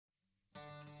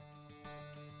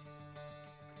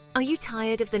Are you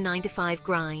tired of the 9-to-5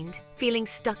 grind, feeling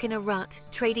stuck in a rut,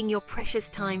 trading your precious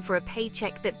time for a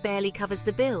paycheck that barely covers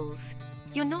the bills?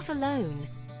 You're not alone.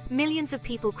 Millions of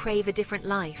people crave a different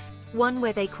life, one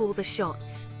where they call the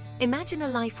shots. Imagine a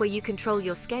life where you control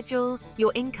your schedule,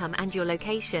 your income, and your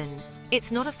location.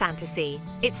 It's not a fantasy,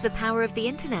 it's the power of the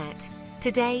internet.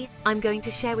 Today, I'm going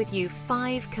to share with you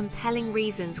 5 compelling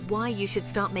reasons why you should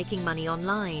start making money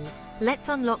online. Let's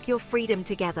unlock your freedom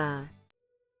together.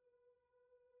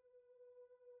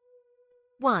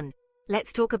 1.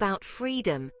 Let's talk about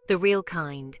freedom, the real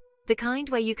kind. The kind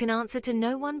where you can answer to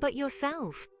no one but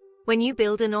yourself. When you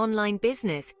build an online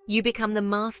business, you become the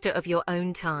master of your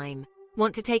own time.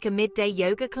 Want to take a midday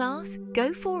yoga class?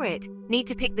 Go for it. Need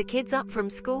to pick the kids up from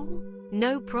school?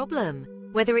 No problem.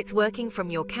 Whether it's working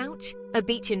from your couch, a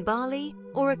beach in Bali,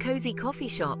 or a cozy coffee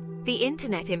shop, the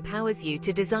internet empowers you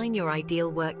to design your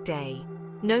ideal workday.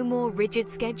 No more rigid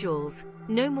schedules,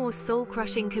 no more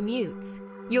soul-crushing commutes.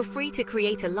 You're free to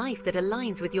create a life that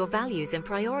aligns with your values and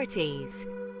priorities.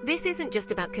 This isn't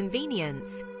just about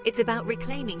convenience, it's about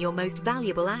reclaiming your most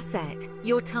valuable asset,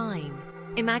 your time.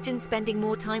 Imagine spending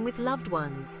more time with loved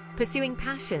ones, pursuing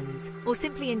passions, or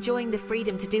simply enjoying the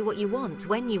freedom to do what you want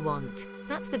when you want.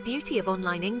 That's the beauty of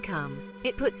online income.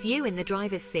 It puts you in the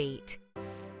driver's seat.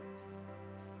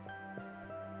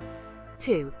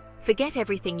 2. Forget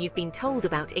everything you've been told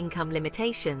about income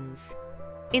limitations.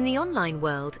 In the online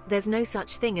world, there's no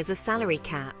such thing as a salary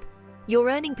cap. Your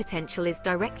earning potential is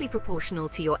directly proportional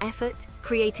to your effort,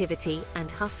 creativity, and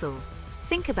hustle.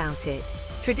 Think about it.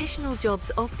 Traditional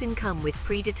jobs often come with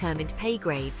predetermined pay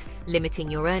grades, limiting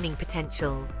your earning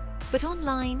potential. But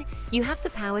online, you have the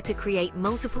power to create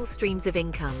multiple streams of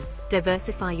income,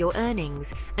 diversify your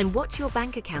earnings, and watch your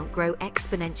bank account grow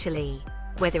exponentially.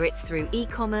 Whether it's through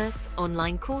e-commerce,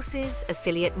 online courses,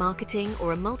 affiliate marketing,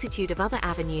 or a multitude of other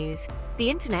avenues, the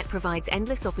internet provides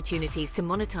endless opportunities to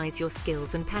monetize your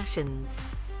skills and passions.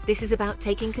 This is about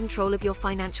taking control of your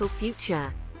financial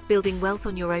future, building wealth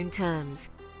on your own terms,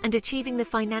 and achieving the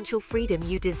financial freedom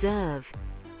you deserve.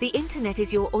 The internet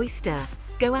is your oyster.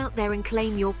 Go out there and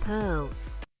claim your pearl.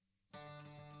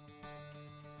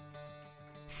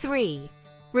 3.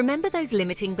 Remember those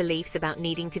limiting beliefs about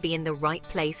needing to be in the right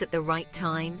place at the right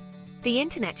time? The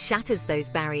internet shatters those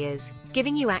barriers,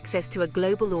 giving you access to a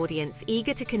global audience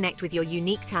eager to connect with your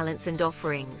unique talents and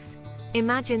offerings.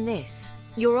 Imagine this.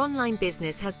 Your online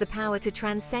business has the power to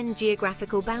transcend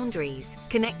geographical boundaries,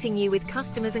 connecting you with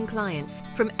customers and clients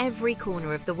from every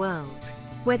corner of the world.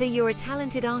 Whether you're a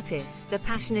talented artist, a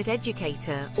passionate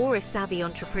educator, or a savvy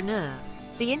entrepreneur,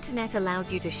 the internet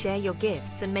allows you to share your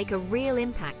gifts and make a real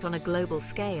impact on a global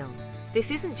scale. This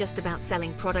isn't just about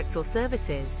selling products or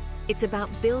services, it's about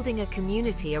building a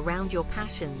community around your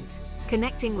passions,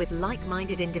 connecting with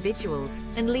like-minded individuals,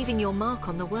 and leaving your mark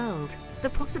on the world. The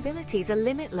possibilities are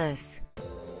limitless.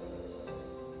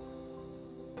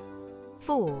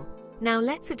 4. Now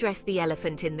let's address the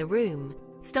elephant in the room.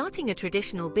 Starting a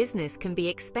traditional business can be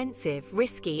expensive,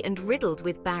 risky, and riddled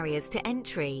with barriers to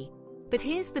entry. But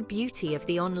here's the beauty of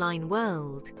the online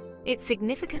world. It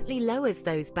significantly lowers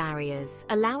those barriers,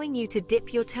 allowing you to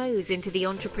dip your toes into the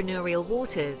entrepreneurial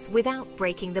waters without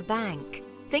breaking the bank.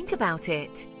 Think about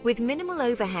it. With minimal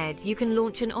overhead, you can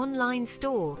launch an online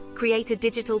store, create a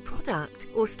digital product,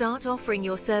 or start offering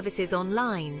your services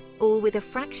online, all with a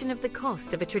fraction of the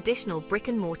cost of a traditional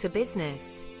brick-and-mortar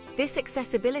business. This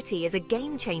accessibility is a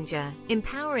game changer,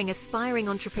 empowering aspiring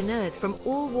entrepreneurs from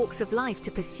all walks of life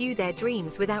to pursue their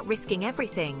dreams without risking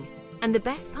everything. And the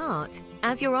best part,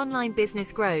 as your online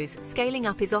business grows, scaling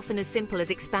up is often as simple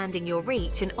as expanding your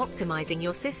reach and optimizing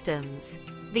your systems.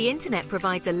 The internet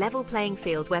provides a level playing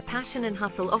field where passion and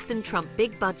hustle often trump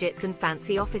big budgets and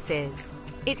fancy offices.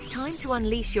 It's time to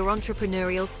unleash your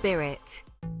entrepreneurial spirit.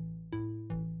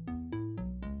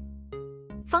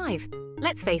 5.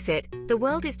 Let's face it, the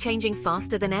world is changing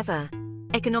faster than ever.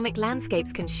 Economic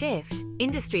landscapes can shift,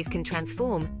 industries can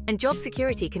transform, and job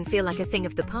security can feel like a thing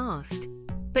of the past.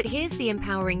 But here's the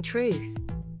empowering truth.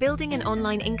 Building an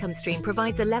online income stream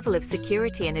provides a level of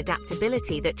security and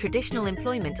adaptability that traditional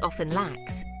employment often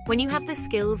lacks. When you have the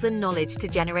skills and knowledge to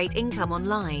generate income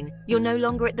online, you're no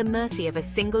longer at the mercy of a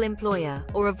single employer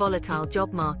or a volatile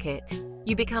job market.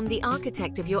 You become the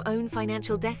architect of your own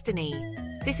financial destiny.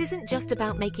 This isn't just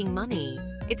about making money.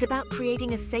 It's about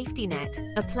creating a safety net,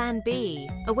 a plan B,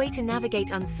 a way to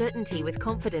navigate uncertainty with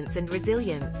confidence and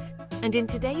resilience. And in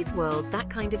today's world,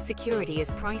 that kind of security is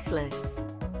priceless.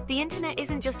 The internet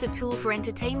isn't just a tool for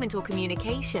entertainment or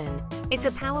communication. It's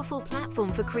a powerful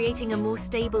platform for creating a more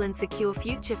stable and secure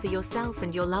future for yourself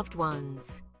and your loved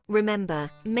ones.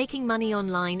 Remember, making money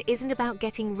online isn't about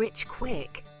getting rich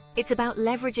quick. It's about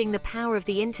leveraging the power of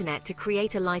the internet to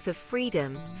create a life of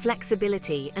freedom,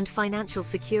 flexibility, and financial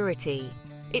security.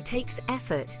 It takes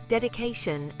effort,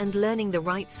 dedication, and learning the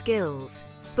right skills.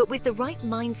 But with the right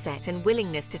mindset and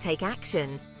willingness to take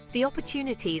action, the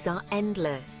opportunities are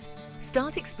endless.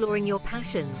 Start exploring your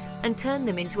passions and turn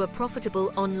them into a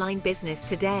profitable online business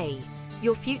today.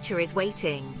 Your future is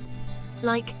waiting.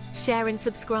 Like, share, and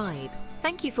subscribe.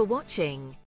 Thank you for watching.